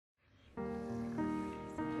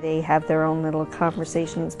They have their own little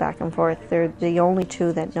conversations back and forth. They're the only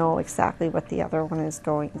two that know exactly what the other one is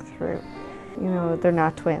going through. You know, they're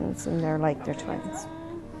not twins, and they're like they're twins.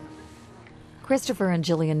 Christopher and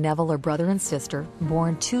Gillian Neville are brother and sister,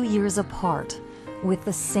 born 2 years apart, with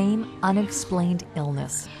the same unexplained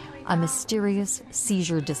illness, a mysterious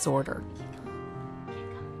seizure disorder.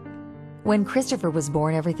 When Christopher was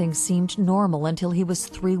born, everything seemed normal until he was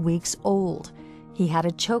 3 weeks old. He had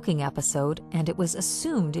a choking episode, and it was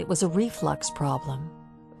assumed it was a reflux problem.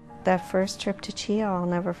 That first trip to Chia, I'll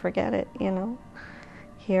never forget it, you know.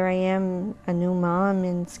 Here I am, a new mom,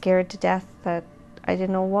 and scared to death that I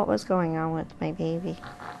didn't know what was going on with my baby.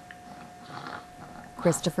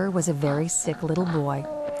 Christopher was a very sick little boy,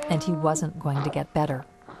 and he wasn't going to get better.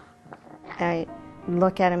 I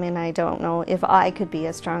look at him and I don't know if I could be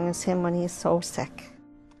as strong as him when he's so sick.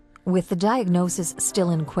 With the diagnosis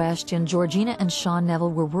still in question, Georgina and Sean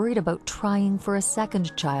Neville were worried about trying for a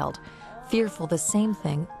second child, fearful the same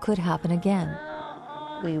thing could happen again.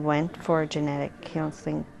 We went for a genetic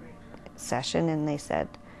counselling session, and they said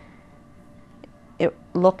it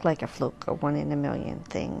looked like a fluke, a 1 in a million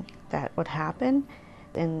thing that would happen,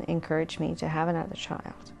 and encouraged me to have another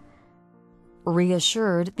child.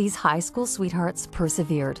 Reassured, these high school sweethearts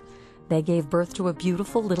persevered. They gave birth to a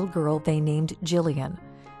beautiful little girl they named Gillian.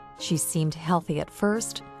 She seemed healthy at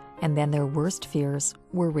first, and then their worst fears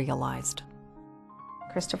were realized.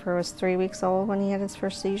 Christopher was 3 weeks old when he had his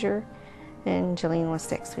first seizure, and Gillian was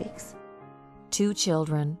 6 weeks. 2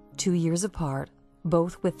 children, 2 years apart,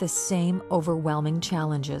 both with the same overwhelming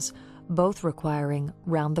challenges, both requiring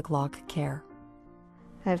round-the-clock care.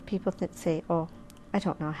 I have people that say, oh, I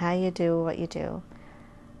don't know how you do what you do.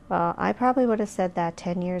 Well, I probably would have said that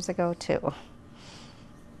 10 years ago, too.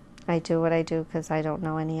 I do what I do because I don't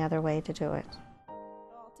know any other way to do it.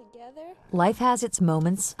 Life has its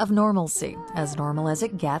moments of normalcy, as normal as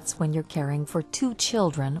it gets when you're caring for 2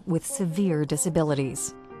 children with severe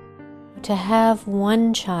disabilities. To have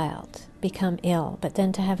one child become ill, but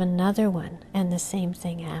then to have another one and the same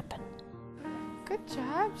thing happen. Good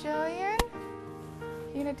job, Gillian.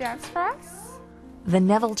 You gonna dance for us? The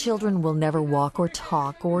Neville children will never walk or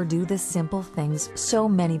talk or do the simple things so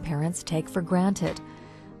many parents take for granted.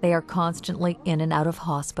 They are constantly in and out of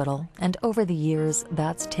hospital, and over the years,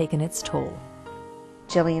 that's taken its toll.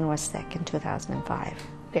 Gillian was sick in 2005,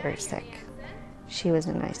 very sick. She was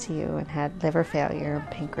in ICU and had liver failure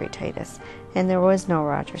and pancreatitis, and there was no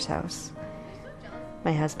Roger's house.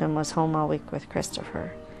 My husband was home all week with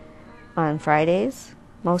Christopher. On Fridays,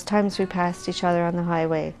 most times we passed each other on the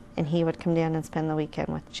highway, and he would come down and spend the weekend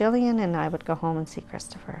with Gillian, and I would go home and see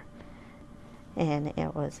Christopher. And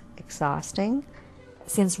it was exhausting.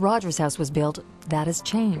 Since Roger's house was built, that has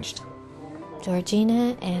changed.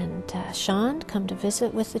 Georgina and Sean come to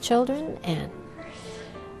visit with the children, and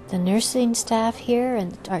the nursing staff here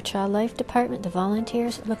and our child life department, the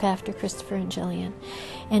volunteers, look after Christopher and Gillian.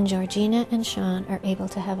 And Georgina and Sean are able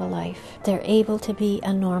to have a life. They're able to be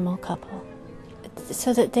a normal couple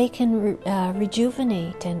so that they can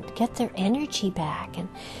rejuvenate and get their energy back and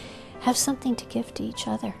have something to give to each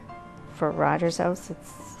other. For Roger's house,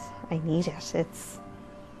 I need it.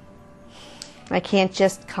 I can't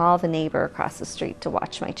just call the neighbor across the street to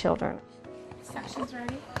watch my children. Session's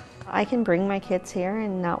ready. I can bring my kids here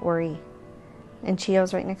and not worry. And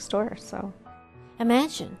Chio's right next door, so.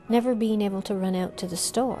 Imagine never being able to run out to the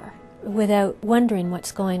store without wondering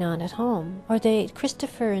what's going on at home. Or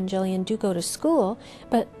Christopher and Gillian do go to school,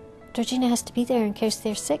 but Georgina has to be there in case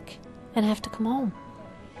they're sick and have to come home.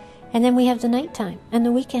 And then we have the nighttime and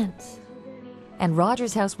the weekends. And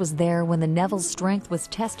Roger's house was there when the Neville's strength was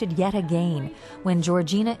tested yet again, when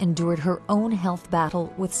Georgina endured her own health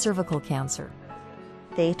battle with cervical cancer.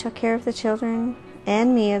 They took care of the children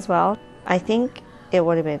and me as well. I think it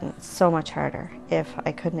would have been so much harder if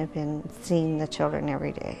I couldn't have been seeing the children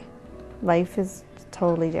every day. Life is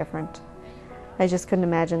totally different. I just couldn't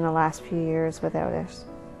imagine the last few years without it,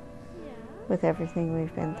 with everything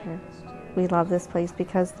we've been through. We love this place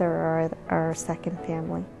because they're our second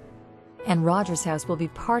family. And Roger's house will be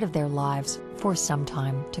part of their lives for some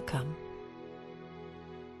time to come.